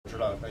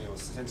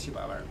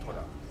4700万人脱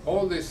党。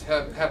All this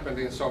happened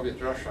in Soviet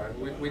Russia,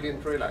 and we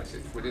didn't realize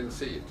it. We didn't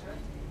see it.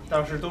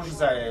 当时都是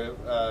在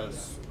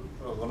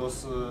俄罗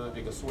斯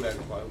这个苏联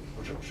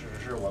不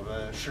是我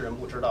们世人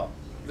不知道。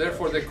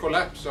Therefore, the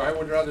collapse, or I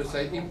would rather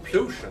say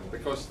implosion,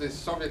 because the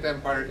Soviet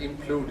Empire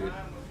imploded.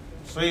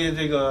 所以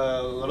这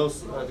个俄罗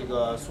斯这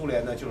个苏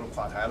联呢就是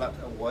垮台了。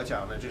我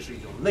讲呢，这是一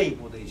种内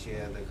部的一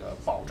些那个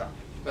爆炸。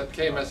That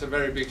came as a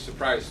very big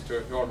surprise to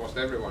almost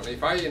everyone.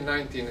 If I in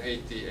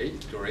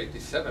 1988 or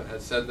 87 had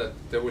said that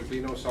there would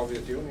be no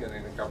Soviet Union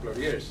in a couple of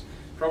years,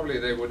 probably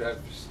they would have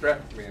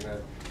strapped me in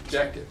a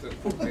jacket and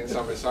put me in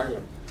some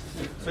asylum.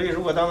 所以，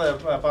如果当在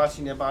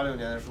87年、86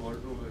年的时候，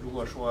如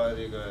果说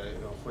这个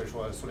会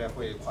说苏联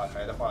会垮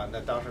台的话，那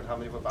当时他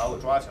们就会把我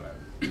抓起来了。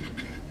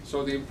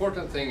So the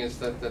important thing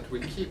is that we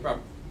keep up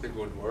the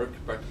good work,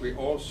 but we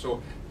also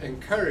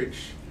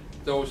encourage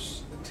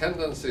those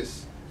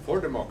tendencies for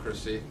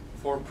democracy,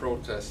 for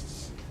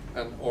protests,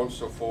 and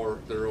also for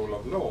the rule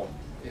of law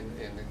in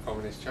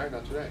communist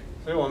China today.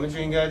 所以我们就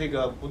应该这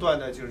个不断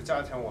的就是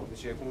加强我们这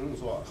些工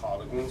作，好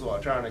的工作，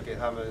这样呢给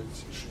他们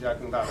施加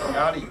更大的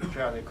压力，这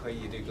样呢可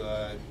以这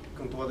个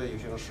更多的有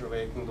形示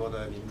威，更多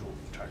的民主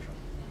产生。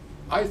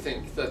I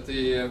think that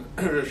the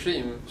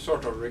regime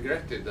sort of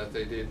regretted that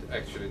they did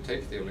actually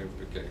take the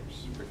Olympic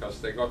Games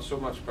because they got so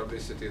much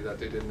publicity that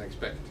they didn't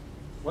expect.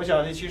 我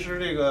想呢，其实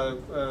这个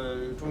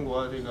中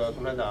国这个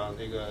共产党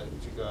这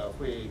个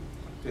会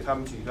对他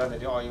们举办的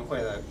这奥运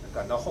会呢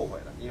感到后悔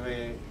的，因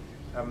为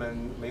他们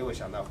没有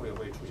想到会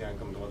出现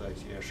更多的一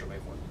些示威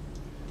活动。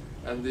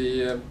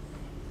And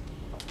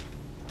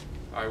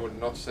I would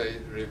not say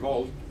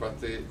revolt, but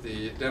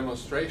the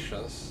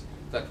demonstrations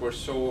that were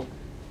so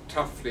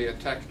toughly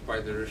attacked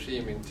by the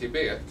regime in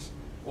Tibet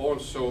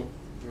also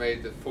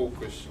made the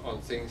focus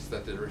on things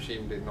that the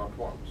regime did not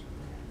want.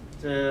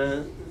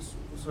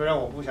 虽然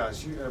我不知道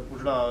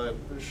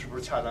是不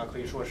是恰当，可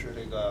以说是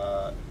这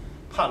个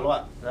叛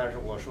乱，但是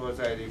我说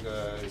在这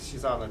个西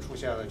藏呢出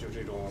现了就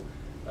这种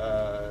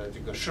这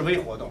个示威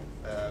活动，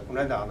共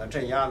产党的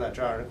镇压呢，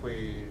这样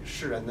会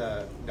世人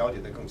呢了解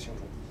得更清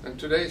楚。In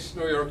today's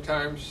New York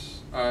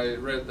Times, I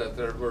read that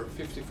there were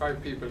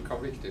 55 people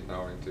convicted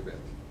now in Tibet.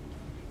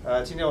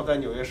 今天我在《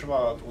纽约时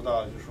报》读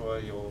到，就说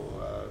有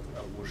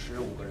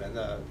55个人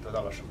呢得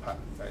到了审判，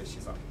在西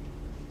藏。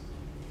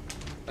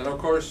And of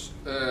course,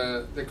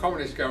 the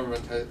communist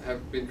government have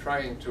been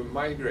trying to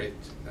migrate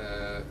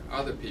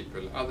other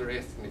people, other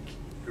ethnic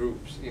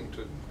groups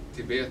into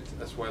Tibet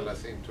as well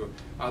as into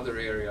other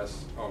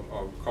areas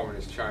of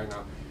communist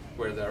China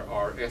where there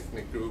are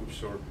ethnic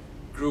groups or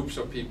groups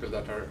of people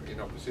that are in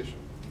opposition.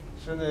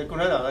 现在共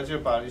产党呢就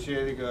把这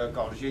些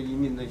搞这些移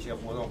民的一些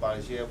活动，把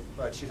一些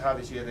其他的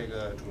一些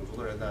种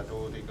族的人呢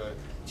都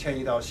迁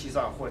移到西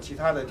藏或者其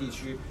他的地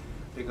区，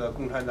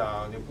共产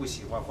党就不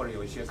喜欢或者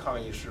有一些抗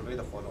议示威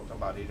的活动，他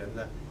把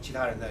其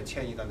他人呢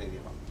迁移到那个地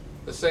方。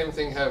The same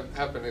thing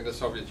happened in the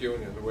Soviet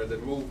Union, where they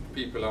moved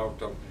people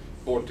out of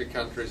Baltic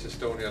countries,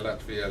 Estonia,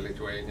 Latvia,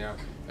 Lithuania,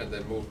 and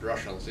then moved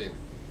Russians in.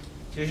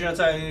 其实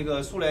在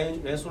苏联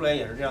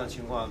也是这样的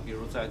情况，比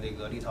如在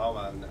立陶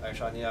宛、爱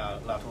沙尼亚、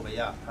拉脱维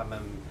亚，他们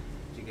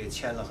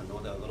迁了很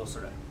多的俄罗斯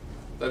人。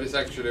That is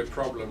actually a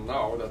problem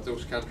now that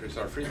those countries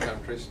are free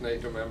countries,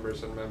 NATO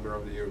members and member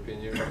of the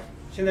European Union.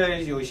 现在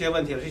有一些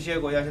问题了，这些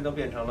国家现在都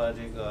变成了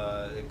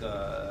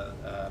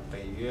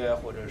北约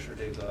或者是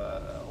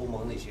欧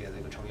盟的一些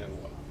成员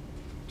国了。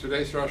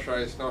Today's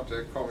Russia is not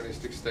a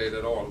communistic state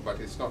at all, but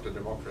it's not a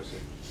democracy.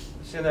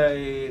 现在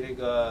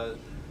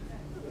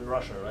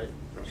Russia, right?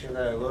 现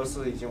在俄罗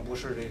斯已经不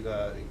是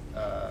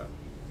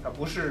它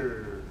不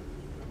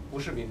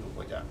是民主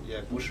国家，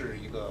也不是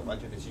一个完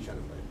全的集权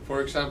的国家。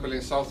For example,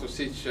 in South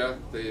Ossetia,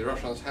 the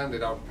Russians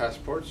handed out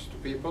passports to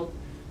people,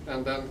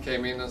 and then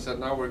came in and said,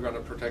 "Now we're going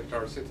to protect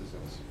our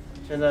citizens."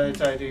 现在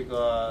在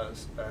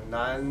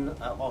南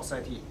奥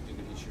塞梯这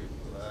个地区，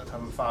他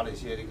们发了一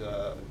些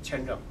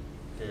签证。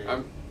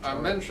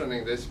I'm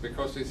mentioning this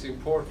because it's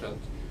important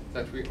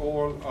that we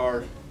all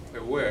are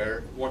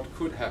aware what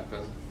could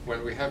happen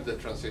when we have the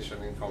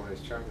transition in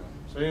communist China.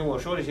 所以我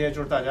说这些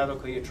就是大家都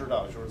可以知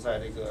道，就是在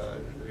这个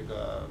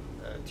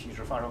体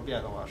制发生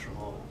变化时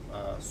候，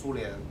苏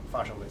联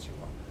发生的情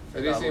况。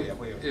It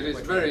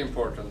is very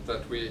important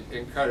that we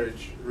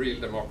encourage real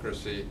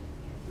democracy,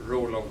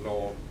 rule of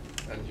law,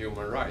 and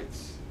human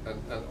rights,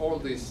 and all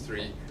these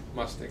three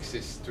must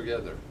exist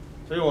together.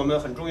 所以我们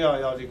很重要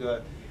要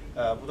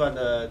不断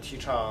的提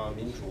倡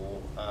民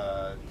主，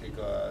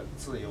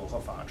自由和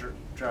法治，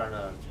这样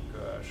呢，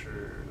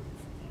是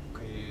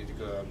可以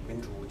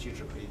民主机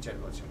制可以建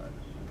设起来的，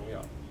很重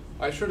要。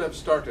I should have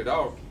started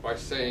out by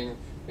saying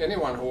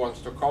anyone who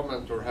wants to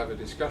comment or have a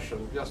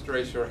discussion, just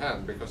raise your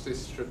hand because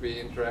this should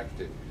be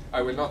interactive.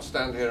 I will not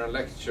stand here and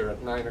lecture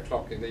at 9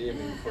 o'clock in the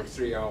evening for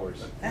 3 hours.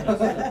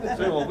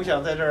 所以我不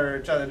想站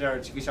在这儿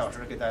几个小时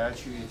给大家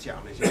去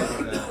讲这些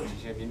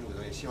民主的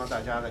东西，希望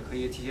大家呢可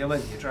以提些问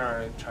题，这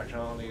样产生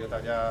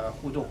大家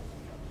互动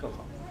更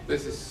好。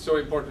This is so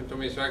important to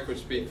me, so I could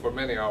speak for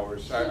many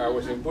hours. I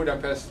was in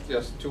Budapest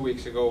just 2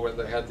 weeks ago when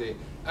they had the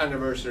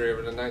anniversary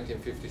of the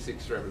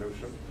 1956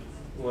 revolution.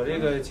 我这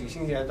个几个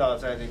星期前到，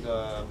在这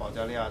个保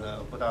加利亚的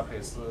布达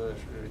佩斯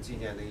是纪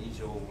念那个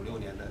1956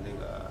年的那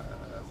个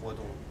活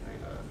动，那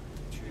个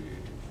去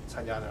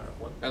参加那儿的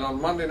活动。And on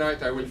Monday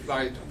night I will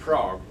fly to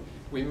Prague.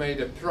 We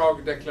made a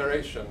Prague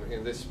declaration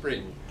in the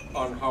spring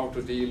on how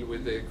to deal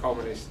with the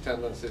communist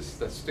tendencies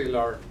that still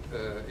are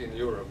in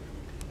Europe.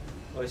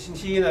 我星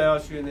期一呢要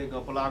去那个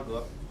布拉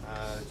格，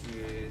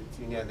去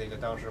纪念那个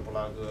当时布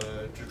拉格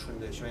之春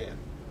的宣言。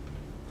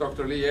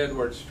Dr. Lee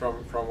Edwards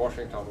from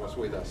Washington was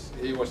with us.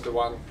 He was the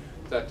one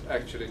that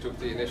actually took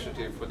the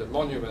initiative for the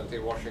monument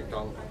in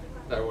Washington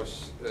that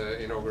was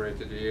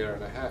inaugurated a year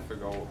and a half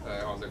ago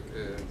on the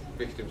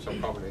victims of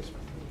communism.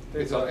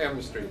 It's on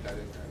M Street, I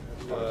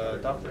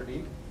think. Dr.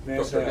 Lee.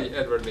 Dr. Lee,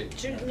 Edward Lee.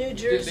 New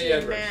Jersey, Lee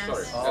Edwards,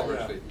 Mass. sorry,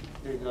 Edward Lee.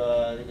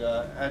 那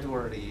个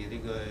Edward Lee 那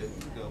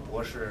个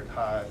博士，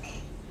他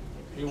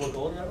he will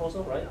go there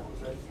also, right?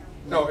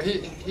 No,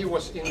 he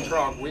was in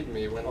Prague with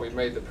me when we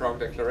made the Prague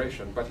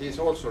Declaration, but he's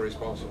also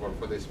responsible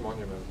for this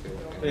monument.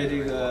 对，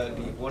这个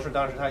李博士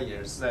当时他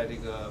也是在这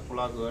个布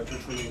拉格之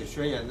春那个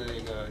宣言的那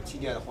个纪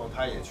念的活动，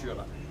他也去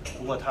了。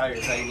不过他也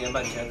是在1年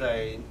半前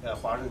在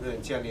华盛顿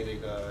建立这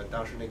个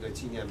当时那个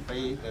纪念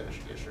碑，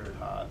也是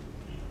他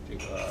这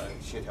个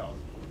协调的。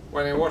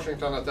When in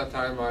Washington at that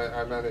time,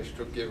 I managed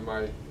to give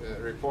my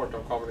report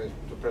on communism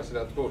to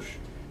President Bush.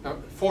 Now,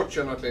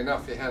 fortunately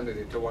enough, he handed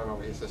it to one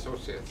of his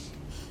associates.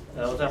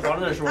 我在华盛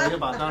顿的时候，也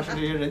把当时这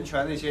些人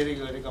权的一些这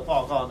个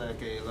报告呢，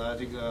给了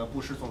这个布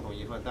什总统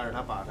一份，但是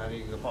他把他这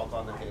个报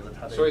告呢，给了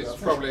他的。So it's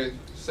probably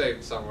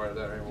saved somewhere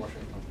there in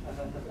Washington.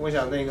 我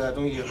想那个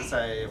东西是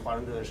在华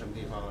盛顿什么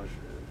地方是？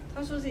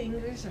他说这应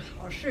该是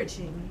好事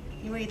情，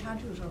因为他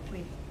就是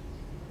会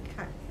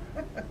看。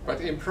But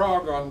in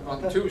Prague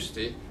on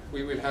Tuesday,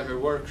 we will have a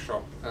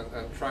workshop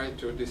and try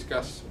to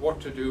discuss what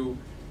to do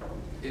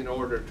in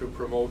order to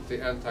promote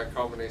the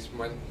anti-communism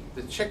when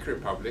the Czech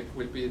Republic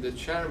will be the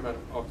chairman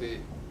of the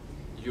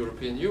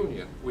European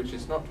Union, which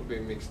is not to be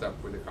mixed up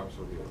with the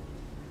Council of Europe.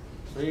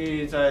 所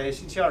以在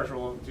星期二的时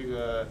候，这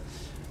个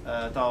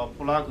到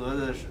布拉格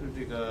的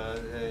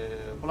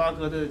布拉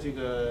格的这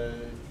个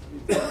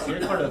捷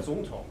克的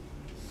总统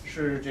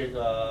是这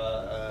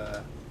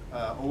个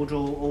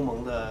欧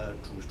盟的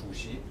主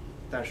席，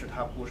但是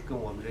他不是跟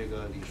我们这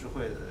个理事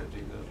会的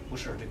不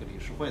是这个理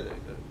事会的这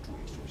个主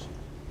席。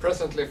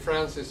Presently,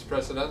 France is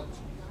president.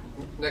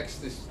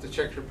 Next is the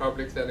Czech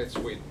Republic, then it's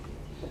Sweden.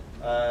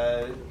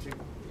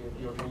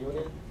 European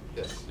Union.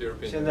 Yes,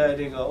 European. 现在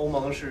这个欧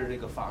盟是这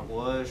个法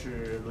国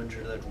是轮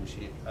值的主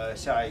席，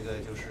下一个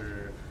就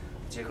是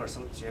捷克，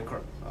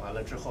完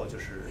了之后就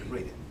是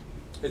瑞典。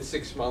It's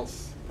 6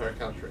 months per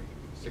country.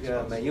 这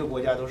个每一个国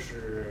家都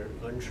是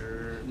轮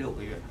值6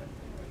个月。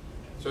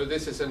So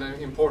this is an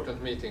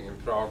important meeting in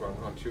Prague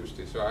on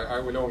Tuesday. So I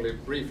will only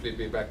briefly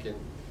be back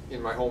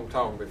in my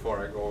hometown before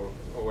I go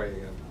away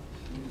again.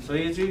 所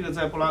以这个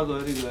在布拉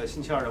格这个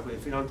星期二的会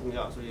非常重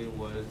要，所以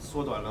我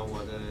缩短了我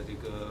的这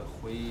个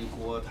回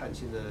国探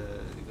亲的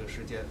这个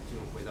时间，就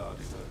回到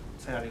这个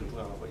参加这个重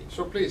要的会议。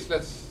So please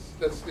let's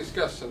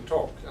discuss and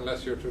talk,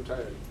 unless you're too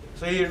tired.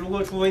 所以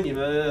除非你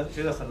们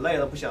觉得很累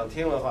了不想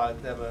听的话，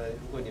那么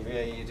如果你们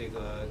愿意这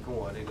个跟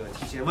我这个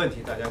提些问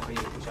题，大家可以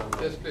互相。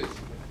Yes, please.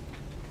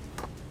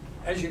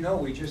 As you know,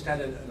 we just had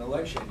an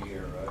election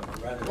here.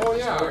 Oh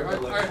yeah,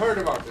 I heard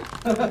about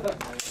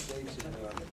it.